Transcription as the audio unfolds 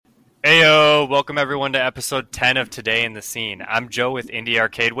Heyo, welcome everyone to episode 10 of Today in the Scene. I'm Joe with Indie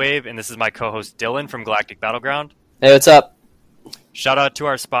Arcade Wave, and this is my co-host Dylan from Galactic Battleground. Hey, what's up? Shout out to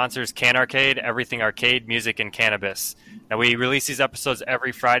our sponsors, Can Arcade, everything arcade, music, and cannabis. Now, we release these episodes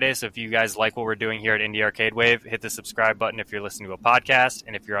every Friday, so if you guys like what we're doing here at Indie Arcade Wave, hit the subscribe button if you're listening to a podcast,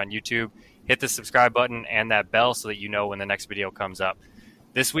 and if you're on YouTube, hit the subscribe button and that bell so that you know when the next video comes up.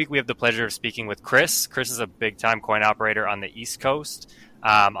 This week, we have the pleasure of speaking with Chris. Chris is a big-time coin operator on the East Coast.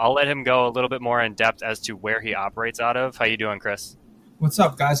 I'll let him go a little bit more in depth as to where he operates out of. How you doing, Chris? What's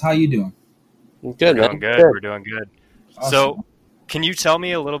up, guys? How you doing? Good, We're man. doing good. We're doing good. Awesome. So, can you tell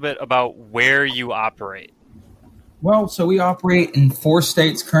me a little bit about where you operate? Well, so we operate in 4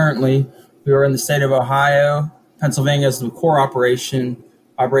 states currently. We are in the state of Ohio. Pennsylvania is the core operation.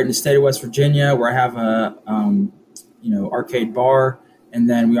 Operate in the state of West Virginia, where I have a arcade bar, and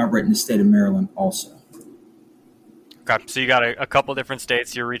then we operate in the state of Maryland also. Okay, so you got a couple different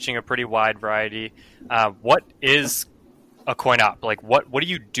states. You're reaching a pretty wide variety. What is a coin op? Like, what do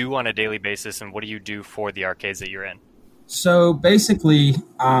you do on a daily basis, and what do you do for the arcades that you're in? So basically,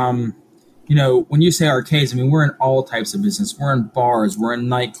 when you say arcades, I mean, we're in all types of business. We're in bars, we're in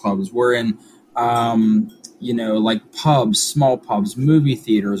nightclubs, we're in, like pubs, small pubs, movie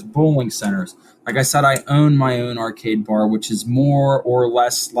theaters, bowling centers. Like I said, I own my own arcade bar, which is more or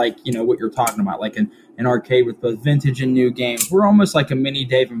less like, what you're talking about, like an arcade with both vintage and new games. We're almost like a mini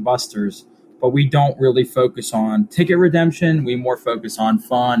Dave and Buster's, but we don't really focus on ticket redemption. We more focus on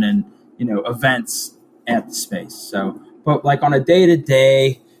fun and, events at the space. So, but like on a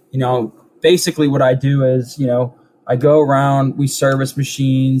day-to-day, basically what I do is, I go around, we service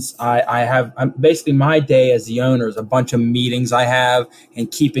machines. I'm basically my day as the owner is a bunch of meetings I have and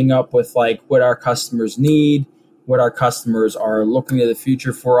keeping up with like what our customers need, what our customers are looking to the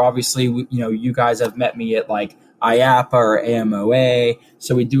future for. Obviously, you guys have met me at like IAPA or AMOA.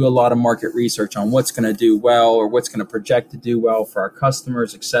 So we do a lot of market research on what's going to do well or what's going to project to do well for our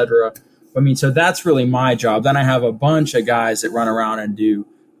customers, et cetera. So that's really my job. Then I have a bunch of guys that run around and do,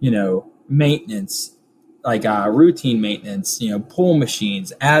 maintenance, like routine maintenance, pull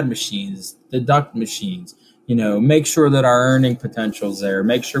machines, add machines, deduct machines, make sure that our earning potential is there,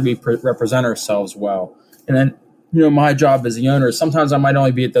 make sure we represent ourselves well. And then, my job as the owner, sometimes I might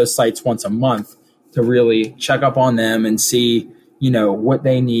only be at those sites once a month to really check up on them and see, what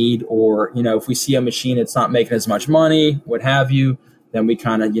they need, or, if we see a machine that's not making as much money, what have you, then we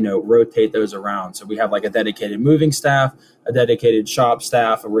kind of, rotate those around. So we have like a dedicated moving staff, a dedicated shop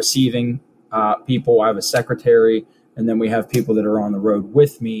staff, a receiving people. I have a secretary, and then we have people that are on the road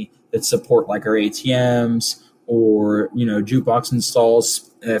with me that support like our ATMs or, jukebox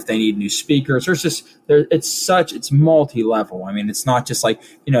installs if they need new speakers. It's multi-level. I mean, it's not just like,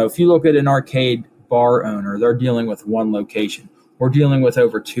 if you look at an arcade bar owner, they're dealing with one location. We're dealing with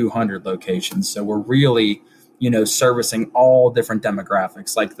over 200 locations. So we're really, servicing all different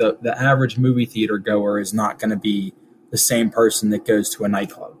demographics. Like the average movie theater goer is not going to be the same person that goes to a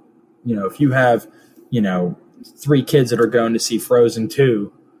nightclub. If you have, 3 kids that are going to see Frozen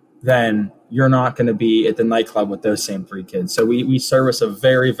 2, then you're not going to be at the nightclub with those same 3 kids. So we service a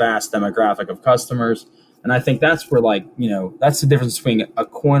very vast demographic of customers. And I think that's where that's the difference between a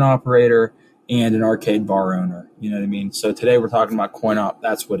coin operator and an arcade bar owner. You know what I mean? So today we're talking about coin op.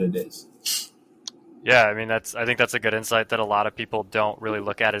 That's what it is. Yeah, I mean, I think that's a good insight that a lot of people don't really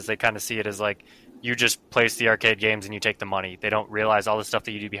look at, is they kind of see it as like you just place the arcade games and you take the money. They don't realize all the stuff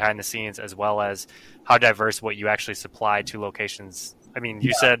that you do behind the scenes, as well as how diverse what you actually supply to locations. I mean,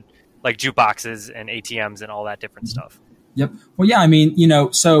 you said like jukeboxes and ATMs and all that different stuff. Yep. Well, yeah, I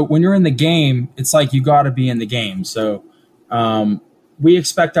mean, so when you're in the game, it's like you got to be in the game. So we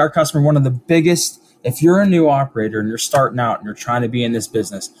expect our customer, one of the biggest, if you're a new operator and you're starting out and you're trying to be in this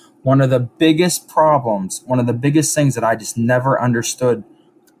business, one of the biggest problems, one of the biggest things that I just never understood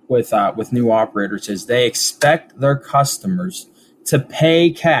with new operators is they expect their customers to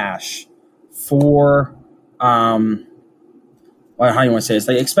pay cash for, how do you want to say this?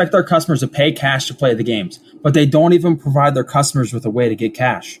 They expect their customers to pay cash to play the games, but they don't even provide their customers with a way to get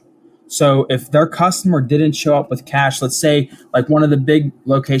cash. So if their customer didn't show up with cash, let's say like one of the big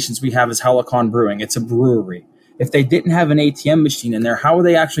locations we have is Helicon Brewing. It's a brewery. If they didn't have an ATM machine in there, how would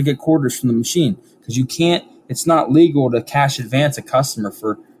they actually get quarters from the machine? Because it's not legal to cash advance a customer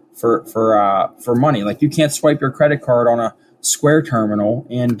for money. Like you can't swipe your credit card on a Square terminal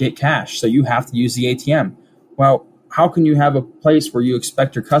and get cash. So you have to use the ATM. Well, how can you have a place where you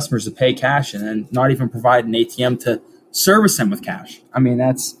expect your customers to pay cash and then not even provide an ATM to service them with cash? I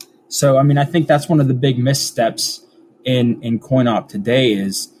think that's one of the big missteps in coin op today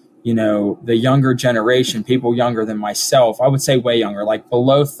is, the younger generation, people younger than myself, I would say way younger, like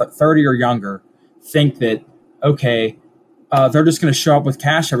below 30 or younger, think that, okay, they're just going to show up with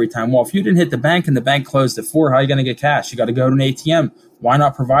cash every time. Well, if you didn't hit the bank and the bank closed at 4, how are you going to get cash? You got to go to an ATM. Why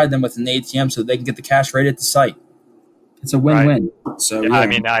not provide them with an ATM so they can get the cash right at the site? It's a win-win. Right. So yeah, I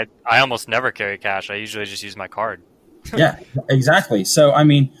mean, I almost never carry cash. I usually just use my card. Yeah, exactly. So I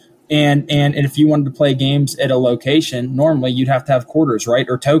mean, and if you wanted to play games at a location, normally you'd have to have quarters, right,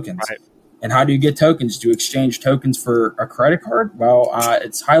 or tokens. Right. And how do you get tokens? Do you exchange tokens for a credit card? Well,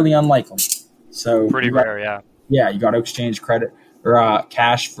 it's highly unlikely. So pretty rare, yeah. Yeah, you got to exchange credit or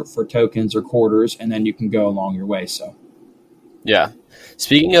cash for tokens or quarters, and then you can go along your way. So, yeah.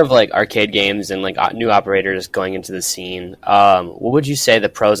 Speaking of like arcade games and like new operators going into the scene, what would you say the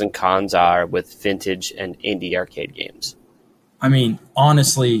pros and cons are with vintage and indie arcade games? I mean,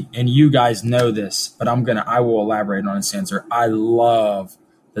 honestly, and you guys know this, but I will elaborate on this answer. I love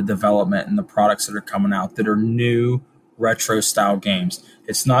the development and the products that are coming out that are new retro style games.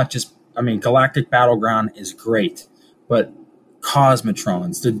 It's not just, Galactic Battleground is great, but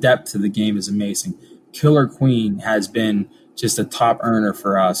Cosmotrons, the depth of the game is amazing. Killer Queen has been just a top earner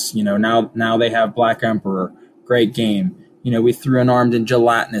for us. Now they have Black Emperor, great game. We threw an Armed and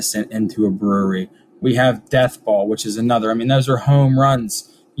Gelatinous into a brewery. We have Death Ball, which is another. Those are home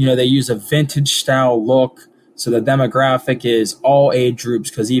runs. They use a vintage style look. So the demographic is all age groups,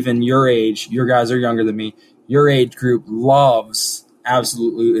 because even your age, your guys are younger than me, your age group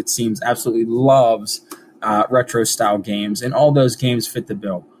absolutely loves retro style games. And all those games fit the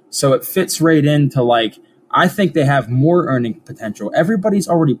bill. So it fits right into I think they have more earning potential. Everybody's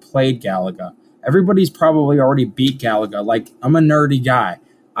already played Galaga. Everybody's probably already beat Galaga. I'm a nerdy guy.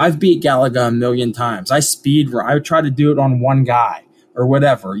 I've beat Galaga a million times. I try to do it on one guy or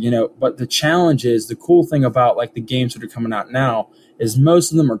whatever, But the challenge is, the cool thing about the games that are coming out now is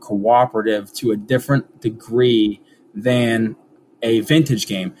most of them are cooperative to a different degree than a vintage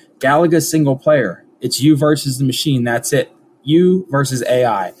game. Galaga's single player. It's you versus the machine. That's it. You versus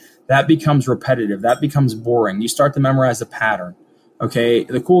AI. That becomes repetitive. That becomes boring. You start to memorize a pattern. Okay.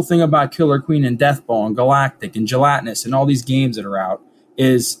 The cool thing about Killer Queen and Death Ball and Galactic and Gelatinous and all these games that are out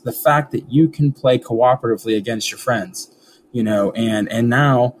is the fact that you can play cooperatively against your friends, and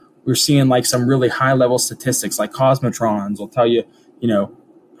now we're seeing some really high level statistics, like Cosmotrons will tell you,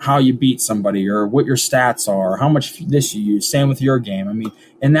 how you beat somebody or what your stats are, how much this you use. Same with your game.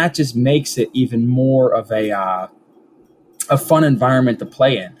 And that just makes it even more of a fun environment to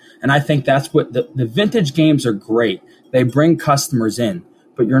play in. And I think that's what the vintage games are great. They bring customers in,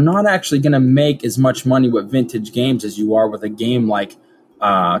 but you're not actually going to make as much money with vintage games as you are with a game like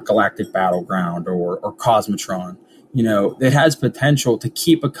Galactic Battleground or Cosmotron. It has potential to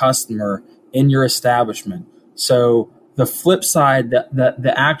keep a customer in your establishment. So the flip side,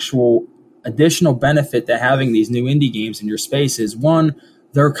 the actual additional benefit to having these new indie games in your space is, one,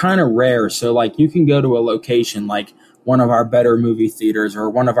 they're kind of rare. So you can go to a location like one of our better movie theaters or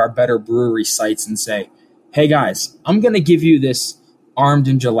one of our better brewery sites and say, hey guys, I'm going to give you this Armed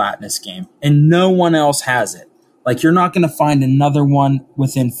and Gelatinous game, and no one else has it. You're not going to find another one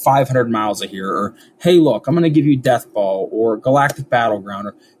within 500 miles of here. Or, hey, look, I'm going to give you Death Ball or Galactic Battleground.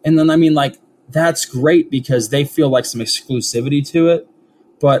 And then, that's great because they feel some exclusivity to it.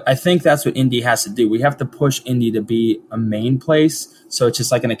 But I think that's what indie has to do. We have to push indie to be a main place. So it's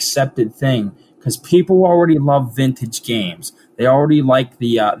just an accepted thing, because people already love vintage games. They already like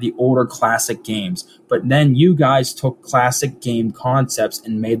the older classic games. But then you guys took classic game concepts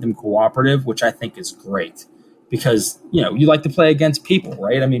and made them cooperative, which I think is great. Because, you like to play against people,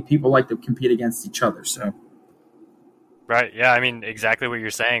 right? People like to compete against each other. So, right, yeah. Exactly what you're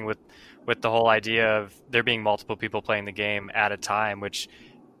saying with the whole idea of there being multiple people playing the game at a time, which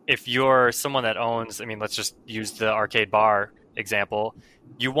if you're someone that owns, let's just use the arcade bar example,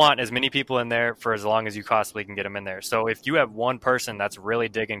 you want as many people in there for as long as you possibly can get them in there. So if you have one person that's really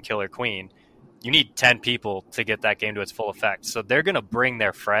digging Killer Queen, you need 10 people to get that game to its full effect. So they're going to bring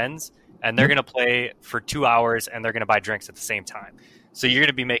their friends, and they're going to play for 2 hours, and they're going to buy drinks at the same time. So you're going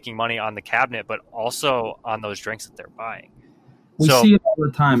to be making money on the cabinet, but also on those drinks that they're buying. We see it all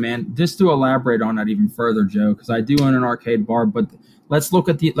the time, man. Just to elaborate on that even further, Joe, because I do own an arcade bar, but let's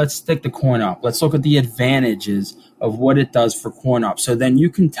stick the coin up. Let's look at the advantages of what it does for coin up. So then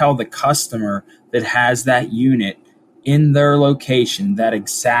you can tell the customer that has that unit in their location that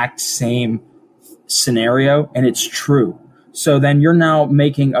exact same scenario, and it's true. So then you're now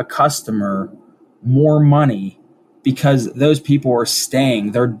making a customer more money because those people are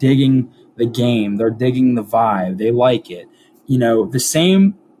staying. They're digging the game. They're digging the vibe. They like it. The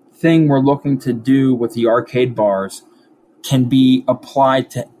same thing we're looking to do with the arcade bars can be applied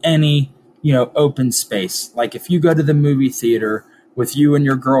to any, open space. Like if you go to the movie theater with you and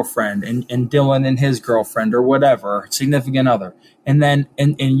your girlfriend and Dylan and his girlfriend or whatever, significant other, and then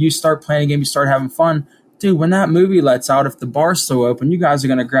and you start playing a game, you start having fun. Dude, when that movie lets out, if the bar's still open, you guys are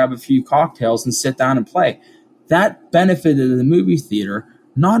going to grab a few cocktails and sit down and play. That benefited the movie theater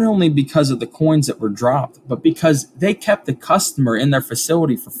not only because of the coins that were dropped, but because they kept the customer in their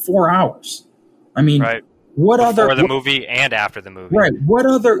facility for 4 hours. I mean, right. What Before the movie and after the movie. Right. What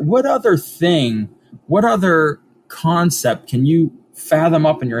other concept can you fathom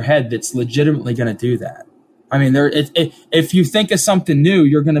up in your head that's legitimately going to do that? I mean, if you think of something new,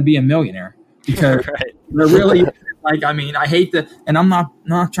 you're going to be a millionaire because right. they're really like. I mean, I hate the, and I'm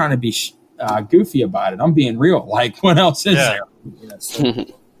not trying to be goofy about it. I'm being real. Like, what else is there?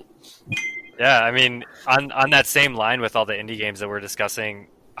 Yeah, I mean, on that same line with all the indie games that we're discussing,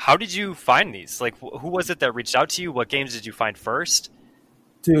 how did you find these? Like, who was it that reached out to you? What games did you find first?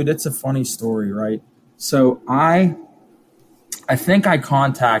 Dude, it's a funny story, right? So I think I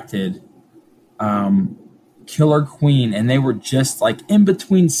contacted Killer Queen, and they were just like in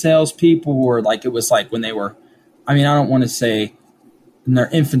between salespeople, or like it was like when they were, I mean, I don't want to say in their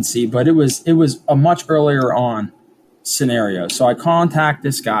infancy, but it was a much earlier on scenario. So I contact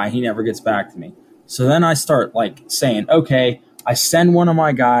this guy, he never gets back to me. So then I start like saying, okay, I send one of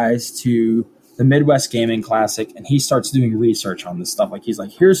my guys to the Midwest Gaming Classic, and he starts doing research on this stuff. Like he's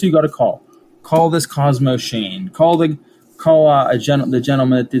like, here's who you got to call. Call this Cosmo Shane. Call the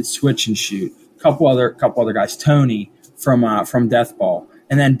gentleman that did Switch and Shoot. Couple other guys. Tony from Deathball.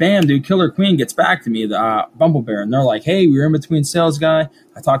 And then bam, dude, Killer Queen gets back to me, the Bumble Bear, and they're like, hey, we were in between sales guy.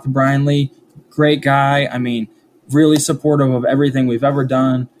 I talked to Brian Lee, great guy. I mean, really supportive of everything we've ever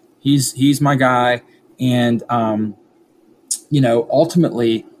done. He's my guy, and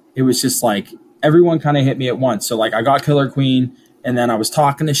ultimately it was just like everyone kind of hit me at once. So like I got Killer Queen, and then I was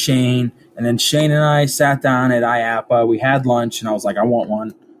talking to Shane, and then Shane and I sat down at IAPA. We had lunch, and I was like, I want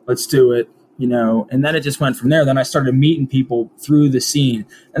one. Let's do it. And then it just went from there. Then I started meeting people through the scene.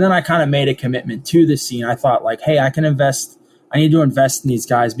 And then I kind of made a commitment to the scene. I thought like, hey, I need to invest in these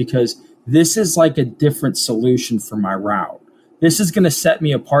guys because this is like a different solution for my route. This is going to set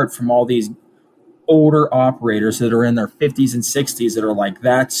me apart from all these older operators that are in their 50s and 60s that are like,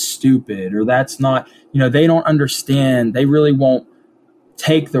 that's stupid, or that's not, they don't understand. They really won't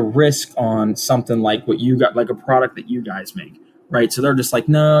take the risk on something like what you got, like a product that you guys make. Right. So they're just like,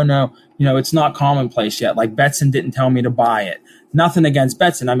 no, it's not commonplace yet. Like Betson didn't tell me to buy it. Nothing against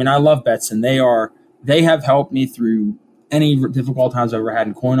Betson. I mean, I love Betson. They have helped me through any difficult times I've ever had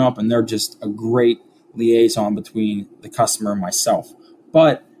in CoinOp, and they're just a great liaison between the customer and myself.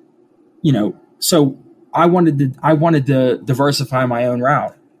 But, so I wanted to diversify my own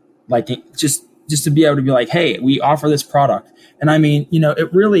route. Like just to be able to be like, hey, we offer this product. And I mean,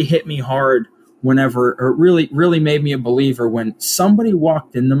 it really hit me hard whenever, or really made me a believer when somebody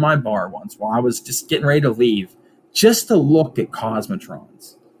walked into my bar once while I was just getting ready to leave, just to look at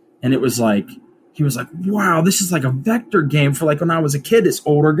Cosmotrons. And it was like, he was like, wow, this is like a vector game for like when I was a kid, this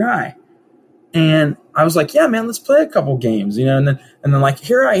older guy. And I was like, yeah, man, let's play a couple games, and then like,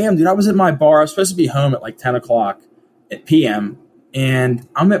 here I am, dude. I was at my bar. I was supposed to be home at like 10 o'clock at PM. And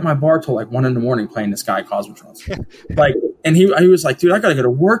I'm at my bar till like 1 a.m. playing this guy Cosmotrons. Like, and he was like, dude, I got to go to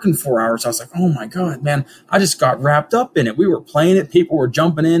work in 4 hours. I was like, oh my God, man, I just got wrapped up in it. We were playing it. People were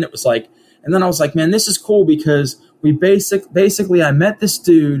jumping in. It was like, and then I was like, man, this is cool because we basically, I met this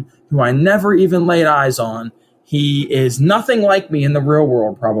dude who I never even laid eyes on. He is nothing like me in the real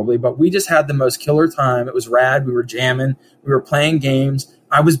world probably, but we just had the most killer time. It was rad. We were jamming. We were playing games.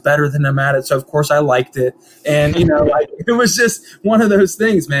 I was better than him at it, so of course I liked it. And like it was just one of those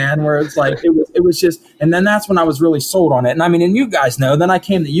things, man, where it's like it was just. And then that's when I was really sold on it. And I mean, and you guys know. Then I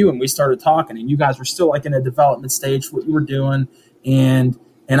came to you and we started talking, and you guys were still like in a development stage for what you were doing, and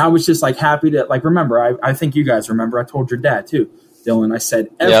I was just like happy to like remember. I think you guys remember. I told your dad too, Dylan. I said,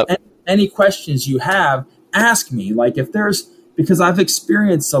 any questions you have, ask me. Like if there's, because I've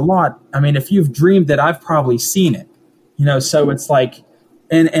experienced a lot. I mean, if you've dreamed it, I've probably seen it. So it's like.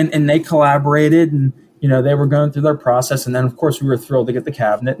 And they collaborated, and they were going through their process, and then of course we were thrilled to get the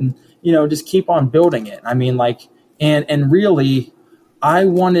cabinet, and just keep on building it. I mean, like, and really, I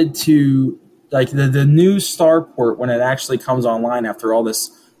wanted to like the new Starport when it actually comes online after all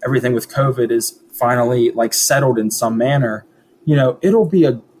this, everything with COVID is finally like settled in some manner. It'll be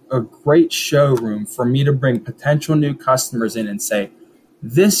a great showroom for me to bring potential new customers in and say,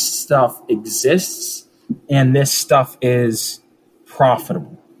 this stuff exists, and this stuff is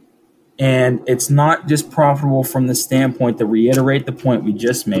profitable. And it's not just profitable from the standpoint, to reiterate the point we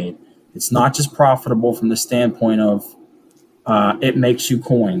just made, it's not just profitable from the standpoint of It makes you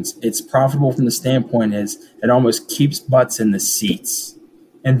coins. It's profitable from the standpoint is it almost keeps butts in the seats.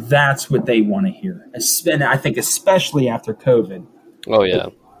 And that's what they want to hear. And I think especially after COVID. Oh, yeah.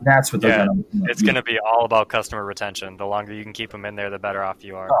 That's what they're going to. It's going to be all about customer retention. The longer you can keep them in there, the better off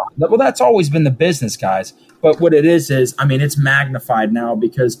you are. Well, that's always been the business, guys. But what it is, I mean, it's magnified now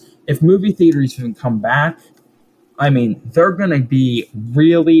because if movie theaters can come back, I mean, they're going to be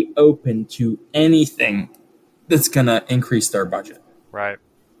really open to anything that's going to increase their budget. Right.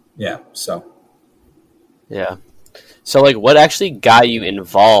 Yeah. So. Yeah. So, like, what actually got you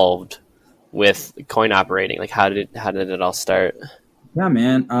involved with coin operating? Like, how did it all start? Yeah,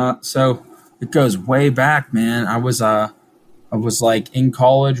 man. So it goes way back, man. I was like in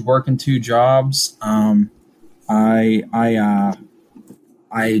college working 2 jobs. I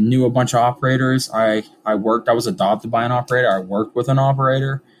knew a bunch of operators. I was adopted by an operator. I worked with an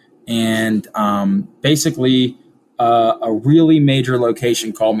operator, and basically a really major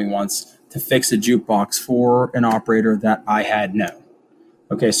location called me once to fix a jukebox for an operator that I had known.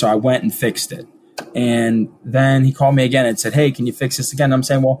 Okay, so I went and fixed it. And then he called me again and said, hey, can you fix this again? And I'm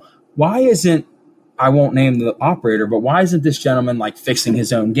saying, well, why isn't, I won't name the operator, but why isn't this gentleman like fixing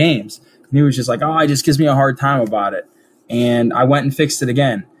his own games? And he was just like, oh, it just gives me a hard time about it. And I went and fixed it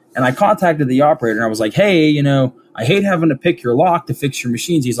again. And I contacted the operator and I was like, hey, I hate having to pick your lock to fix your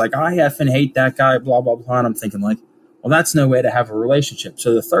machines. He's like, I effing hate that guy, blah, blah, blah. And I'm thinking like, well, that's no way to have a relationship.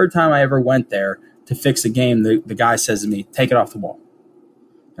 So the third time I ever went there to fix a game, the guy says to me, take it off the wall.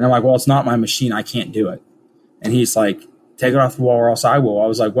 And I'm like, well, it's not my machine. I can't do it. And he's like, take it off the wall or else I will. I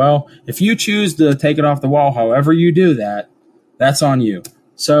was like, well, if you choose to take it off the wall, however you do that, that's on you.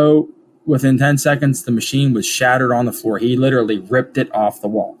 So within 10 seconds, the machine was shattered on the floor. He literally ripped it off the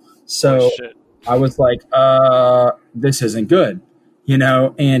wall. So I was like, this isn't good,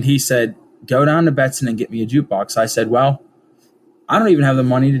 and he said, go down to Betson and get me a jukebox. I said, well, I don't even have the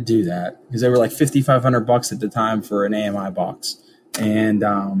money to do that because they were like $5,500 at the time for an AMI box. And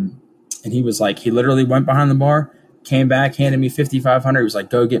he was like, he literally went behind the bar, came back, handed me $5,500. He was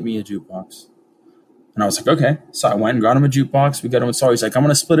like, go get me a jukebox. And I was like, okay. So I went and got him a jukebox. We got him installed. He's like, I'm going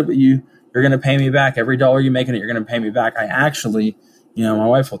to split it with you. You're going to pay me back. Every dollar you make in it, you're going to pay me back. I actually, my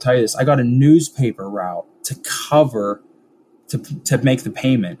wife will tell you this. I got a newspaper route to cover, to make the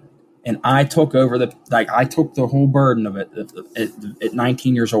payment. And I took over I took the whole burden of it at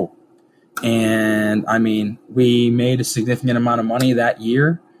 19 years old. And I mean, we made a significant amount of money that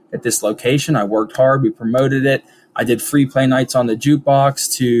year at this location. I worked hard. We promoted it. I did free play nights on the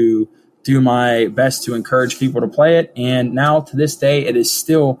jukebox to do my best to encourage people to play it. And now to this day, it is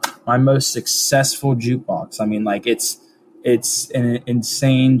still my most successful jukebox. I mean, like it's an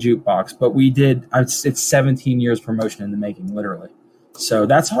insane jukebox, but it's 17 years promotion in the making, literally. So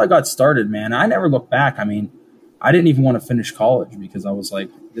that's how I got started, man. I never looked back. I mean, I didn't even want to finish college because I was like,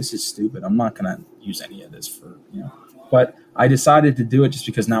 this is stupid. I'm not going to use any of this for, but I decided to do it just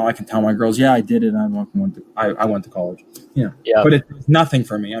because now I can tell my girls, yeah, I did it. I went to college, Yeah. But it's nothing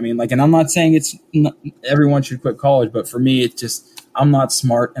for me. I mean, like, and I'm not saying everyone should quit college, but for me, it's just, I'm not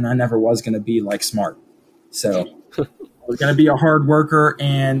smart and I never was going to be like smart. So I was going to be a hard worker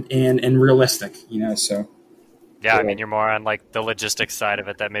and realistic, so. Yeah, I mean, you're more on like the logistics side of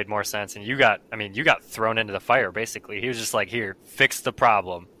it that made more sense. And you got thrown into the fire, basically. He was just like, here, fix the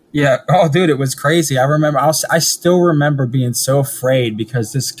problem. Yeah. Oh, dude, it was crazy. I remember, I still remember being so afraid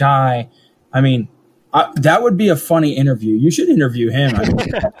because this guy, I mean, that would be a funny interview. You should interview him. I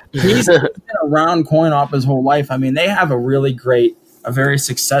mean, he's been around coin op his whole life. I mean, they have a very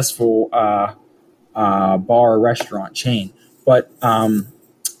successful bar restaurant chain. But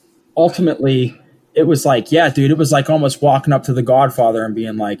ultimately, it was like, yeah, dude, it was like almost walking up to the Godfather and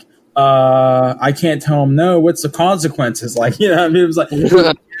being like, I can't tell him no. What's the consequences? Like, I mean, it was like,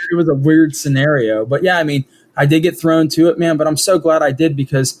 it was a weird scenario. But yeah, I mean, I did get thrown to it, man, but I'm so glad I did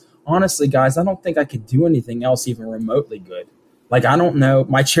because honestly, guys, I don't think I could do anything else even remotely good. Like, I don't know.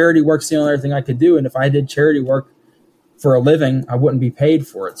 My charity work's the only other thing I could do. And if I did charity work for a living, I wouldn't be paid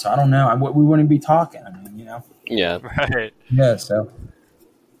for it. So I don't know. We wouldn't be talking. I mean, Yeah. Right. Yeah,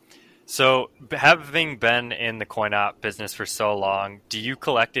 So, having been in the coin op business for so long, do you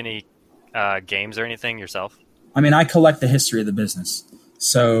collect any games or anything yourself? I mean, I collect the history of the business.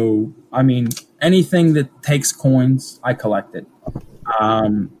 So, I mean, anything that takes coins, I collect it. I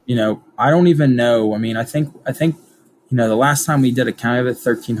don't even know. I mean, I think the last time we did a count of it,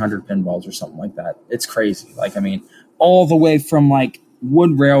 1,300 pinballs or something like that. It's crazy. Like, I mean, all the way from like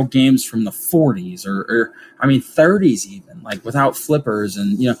wood rail games from the 40s or 30s even, like without flippers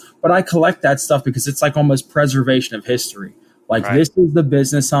and, but I collect that stuff because it's like almost preservation of history. Like, right. This is the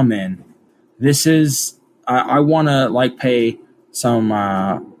business I'm in. This is, I want to like pay some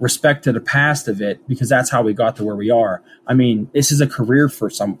respect to the past of it, because that's how we got to where we are. I mean, this is a career for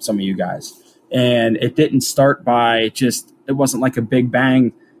some of you guys, and it didn't start by just, it wasn't like a big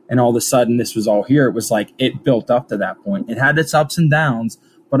bang and all of a sudden this was all here. It was like it built up to that point. It had its ups and downs,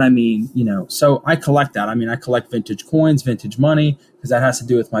 but I mean, you know, so I collect that. I mean, I collect vintage coins, vintage money, because that has to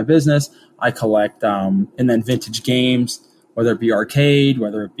do with my business. I collect and then vintage games, whether it be arcade,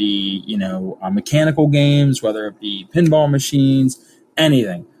 whether it be, you know, mechanical games, whether it be pinball machines,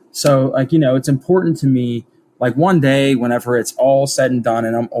 anything. So, like, you know, it's important to me, like one day, whenever it's all said and done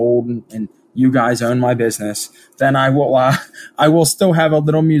and I'm old and you guys own my business, then I will still have a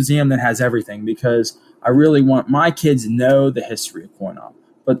little museum that has everything, because I really want my kids to know the history of coin-op.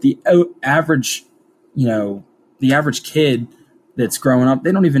 But the average, you know, the average kid that's growing up,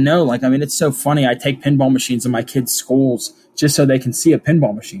 they don't even know. Like, I mean, it's so funny. I take pinball machines in my kids' schools just so they can see a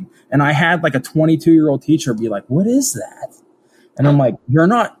pinball machine. And I had like a 22-year-old teacher be like, "What is that?" And I'm like,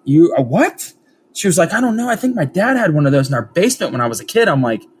 what? She was like, "I don't know. I think my dad had one of those in our basement when I was a kid." I'm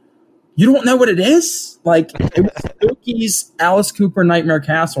like, "You don't know what it is?" Like, it was Spooky's Alice Cooper Nightmare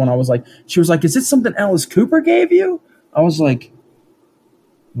Castle. And I was like, she was like, "Is it something Alice Cooper gave you?" I was like,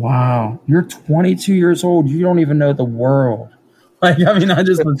 wow, you're 22 years old. You don't even know the world. Like, I mean, I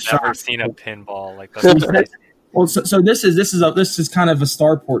just was never seen a pinball like that. Well, so this is kind of a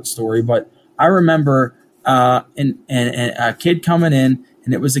Starport story, but I remember and a kid coming in,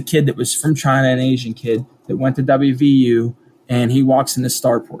 and it was a kid that was from China, an Asian kid that went to WVU, and he walks into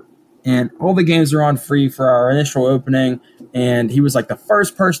Starport, and all the games are on free for our initial opening, and he was like the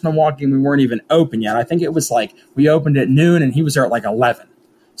first person to walk in. We weren't even open yet. I think it was like we opened at noon, and he was there at like 11.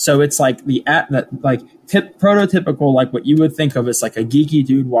 So it's like prototypical, like what you would think of as like a geeky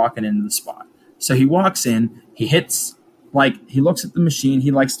dude walking into the spot. So he walks in, he hits, like, he looks at the machine, he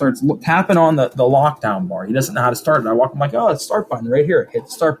like starts tapping on the lockdown bar. He doesn't know how to start it. I walk, I'm like, "Oh, it's start button right here." Hit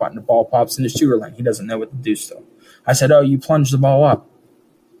the start button, the ball pops in the shooter lane. He doesn't know what to do still. I said, "Oh, you plunge the ball up."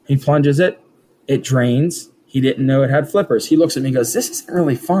 He plunges it, it drains. He didn't know it had flippers. He looks at me and goes, "This isn't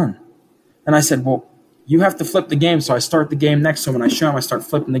really fun." And I said, "Well, you have to flip the game." So I start the game next to him, and I show him, I start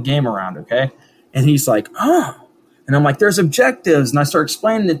flipping the game around, okay? And he's like, "Oh." And I'm like, "There's objectives." And I start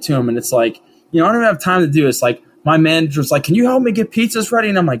explaining it to him, and it's like, you know, I don't have time to do this. Like, my manager's like, "Can you help me get pizzas ready?"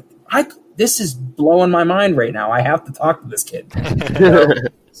 And I'm like, this is blowing my mind right now. I have to talk to this kid.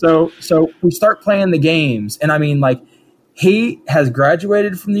 So we start playing the games. And I mean, like, he has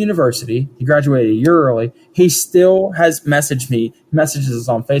graduated from the university. He graduated a year early. He still has messages us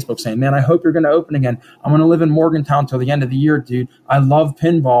on Facebook saying, "Man, I hope you're going to open again. I'm going to live in Morgantown till the end of the year, dude. I love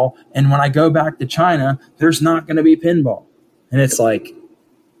pinball. And when I go back to China, there's not going to be pinball." And it's like,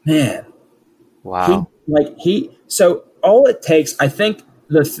 man. Wow. So all it takes, I think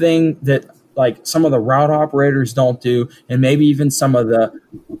the thing that like some of the route operators don't do, and maybe even some of the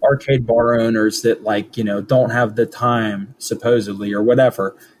arcade bar owners that, like, you know, don't have the time supposedly or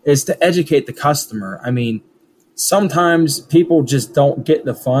whatever, is to educate the customer. I mean, sometimes people just don't get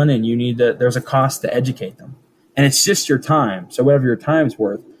the fun, and there's a cost to educate them, and it's just your time. So whatever your time's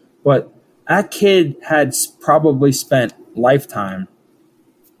worth. But that kid had probably spent lifetime,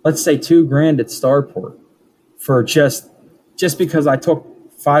 let's say $2,000 at Starport for just because I took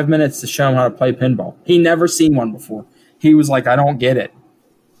 5 minutes to show him how to play pinball. He never seen one before. He was like, "I don't get it."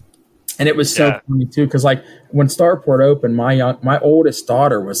 And it was so funny too, because like when Starport opened, my oldest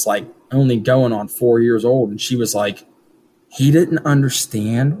daughter was like only going on 4 years old, and she was like, "He didn't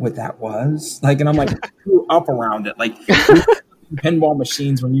understand what that was." Like, and I'm like, "I grew up around it. Like, pinball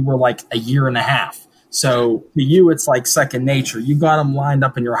machines when you were like a year and a half. So to you, it's like second nature. You got them lined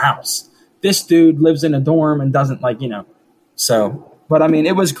up in your house. This dude lives in a dorm and doesn't, like, you know." So, but I mean,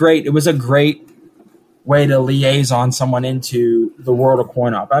 it was great. It was a great way to liaison someone into the world of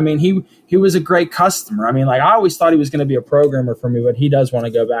coin-op. I mean, he was a great customer. I mean, like, I always thought he was going to be a programmer for me, but he does want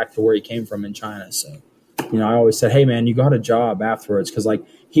to go back to where he came from in China. So, you know, I always said, "Hey man, you got a job afterwards." Cause like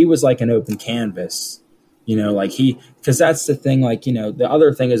he was like an open canvas, you know, like cause that's the thing. Like, you know, the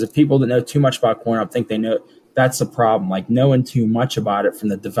other thing is if people that know too much about coin-op think they know, that's the problem. Like, knowing too much about it from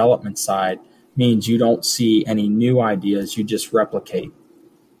the development side means you don't see any new ideas. You just replicate,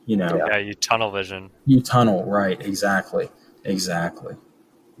 you know. Yeah, you tunnel vision. You tunnel, right. Exactly.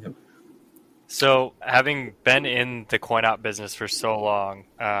 Yep. So having been in the coin-op business for so long,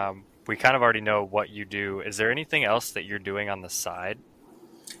 we kind of already know what you do. Is there anything else that you're doing on the side?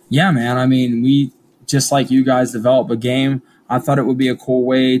 Yeah, man. I mean, we, just like you guys, develop a game. I thought it would be a cool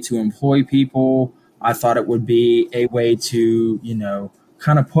way to employ people. I thought it would be a way to, you know,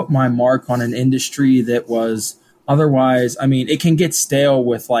 kind of put my mark on an industry that was otherwise, I mean, it can get stale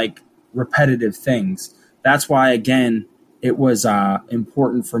with like repetitive things. that's why, again, it was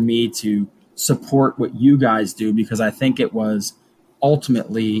important for me to support what you guys do, because I think it was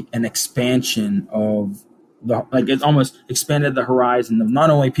ultimately an expansion of it almost expanded the horizon of not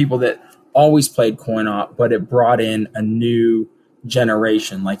only people that always played coin op, but it brought in a new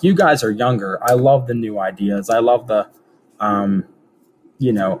generation. Like, you guys are younger. I love the new ideas. I love the,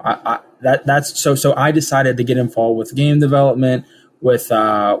 so I decided to get involved with game development, with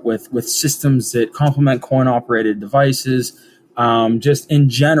systems that complement coin operated devices. Just in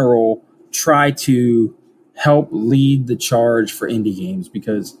general, try to help lead the charge for indie games,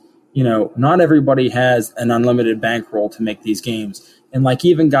 because not everybody has an unlimited bankroll to make these games. And like,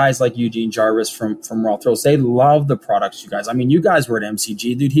 even guys like Eugene Jarvis from Raw Thrills, they love the products, you guys. I mean, you guys were at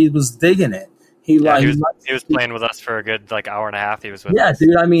MCG, dude. He was digging it. He was playing with us for a good hour and a half. He was with us. Yeah,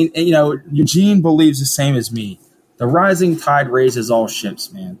 dude. I mean, Eugene believes the same as me. The rising tide raises all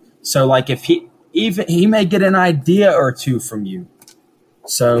ships, man. So like, if he may get an idea or two from you.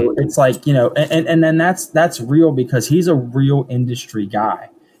 So it's like, and then that's real, because he's a real industry guy.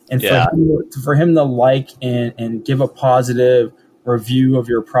 And for him to like and give a positive review of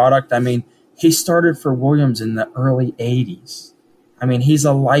your product, I mean, he started for Williams in the early 80s. I mean, he's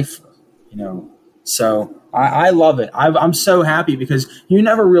a lifer, So I love it. I'm so happy, because you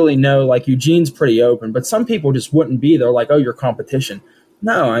never really know. Like, Eugene's pretty open, but some people just wouldn't be. They're like, oh, you're competition.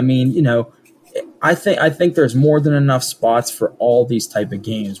 No, I mean, I think there's more than enough spots for all these type of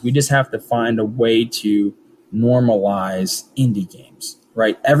games. We just have to find a way to normalize indie games,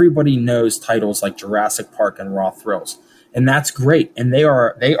 right? Everybody knows titles like Jurassic Park and Raw Thrills, and that's great. And they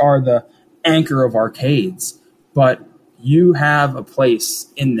are the anchor of arcades, but you have a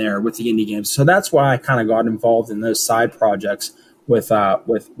place in there with the indie games. So that's why I kind of got involved in those side projects with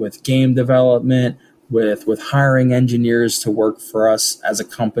game development, with hiring engineers to work for us as a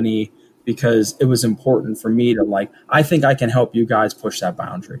company, because it was important for me to I think I can help you guys push that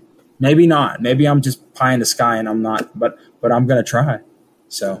boundary. Maybe not. Maybe I'm just pie in the sky and I'm not, but I'm going to try.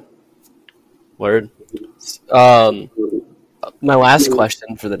 So. Word. My last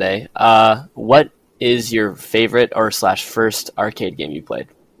question for the day. What is your favorite or /first arcade game you played?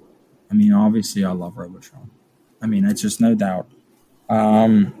 I mean, obviously I love Robotron. I mean, it's just no doubt.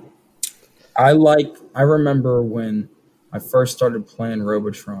 I remember when I first started playing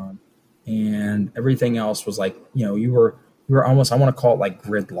Robotron, and everything else was like, you were almost, I want to call it like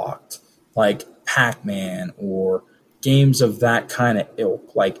gridlocked, like Pac-Man or games of that kind of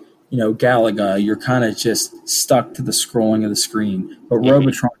ilk, like, Galaga, you're kind of just stuck to the scrolling of the screen. But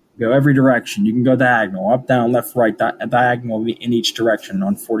Robotron, you go every direction. You can go diagonal, up, down, left, right, diagonal in each direction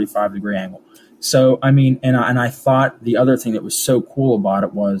on 45-degree angle. So, I mean, and I thought the other thing that was so cool about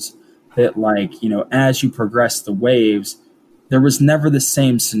it was that, as you progress the waves, there was never the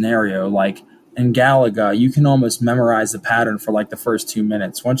same scenario. Like in Galaga, you can almost memorize the pattern for the first 2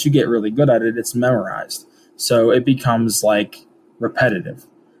 minutes. Once you get really good at it, it's memorized. So it becomes repetitive.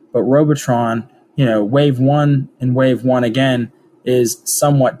 But Robotron, wave one and wave one again is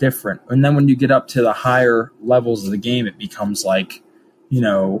somewhat different. And then when you get up to the higher levels of the game, it becomes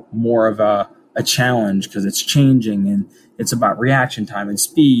more of a challenge, because it's changing, and it's about reaction time and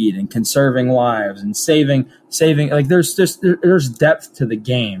speed and conserving lives and saving. There's depth to the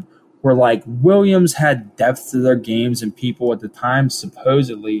game, where Williams had depth to their games, and people at the time,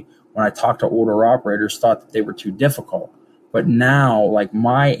 supposedly, when I talked to older operators, thought that they were too difficult. But now,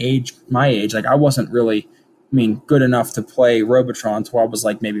 my age, I wasn't really, good enough to play Robotron until I was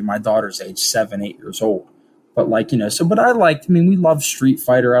maybe my daughter's age, 7, 8 years old. But but I liked, we loved Street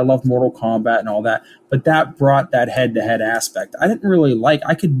Fighter. I loved Mortal Kombat and all that. But that brought that head-to-head aspect. I didn't really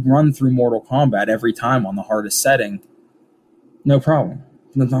I could run through Mortal Kombat every time on the hardest setting. No problem.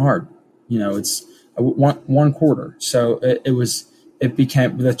 Nothing hard. It's one quarter. So it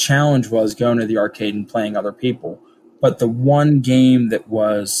became, the challenge was going to the arcade and playing other people. But the one game that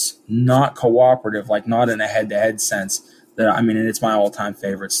was not cooperative, not in a head-to-head sense, and it's my all-time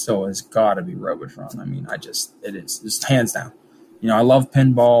favorite still, has got to be Robotron. It is. Just hands down. I love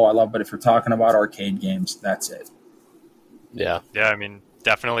pinball. But if you're talking about arcade games, that's it. Yeah. Yeah,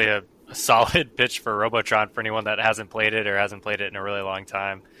 definitely a solid pitch for Robotron for anyone that hasn't played it or hasn't played it in a really long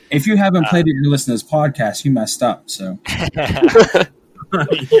time. If you haven't played it and you're listening to this podcast, you messed up, so.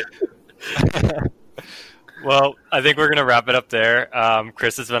 Well, I think we're going to wrap it up there.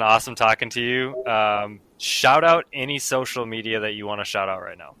 Chris, it's been awesome talking to you. Shout out any social media that you want to shout out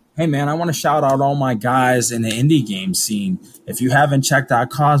right now. Hey, man, I want to shout out all my guys in the indie game scene. If you haven't checked out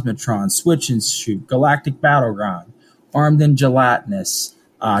Cosmotron, Switch and Shoot, Galactic Battleground, Armed and Gelatinous,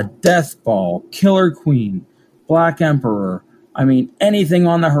 Deathball, Killer Queen, Black Emperor, anything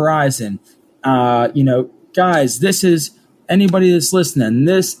on the horizon, Guys, this is anybody that's listening.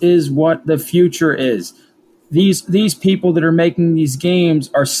 This is what the future is. These people that are making these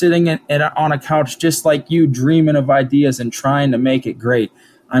games are sitting on a couch just like you, dreaming of ideas and trying to make it great.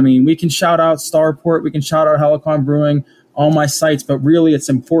 I mean, we can shout out Starport, we can shout out Helicon Brewing, all my sites, but really it's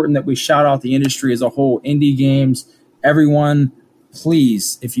important that we shout out the industry as a whole, indie games, everyone,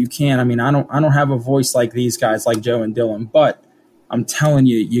 please, if you can. I mean, I don't have a voice like these guys, like Joe and Dylan, but I'm telling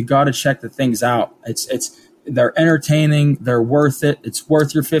you, you got to check the things out. They're entertaining, they're worth it. It's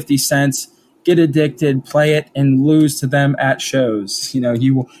worth your 50 cents. Get addicted, play it, and lose to them at shows.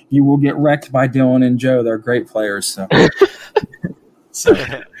 You will get wrecked by Dylan and Joe. They're great players. So, Thanks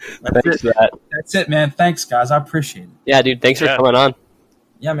for that. That's it, man. Thanks, guys. I appreciate it. Yeah, dude. Thanks for coming on.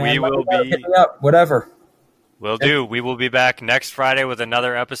 Yeah, man. We will be hit me up, whatever. Will do. We will be back next Friday with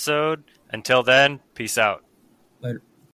another episode. Until then, peace out. Later.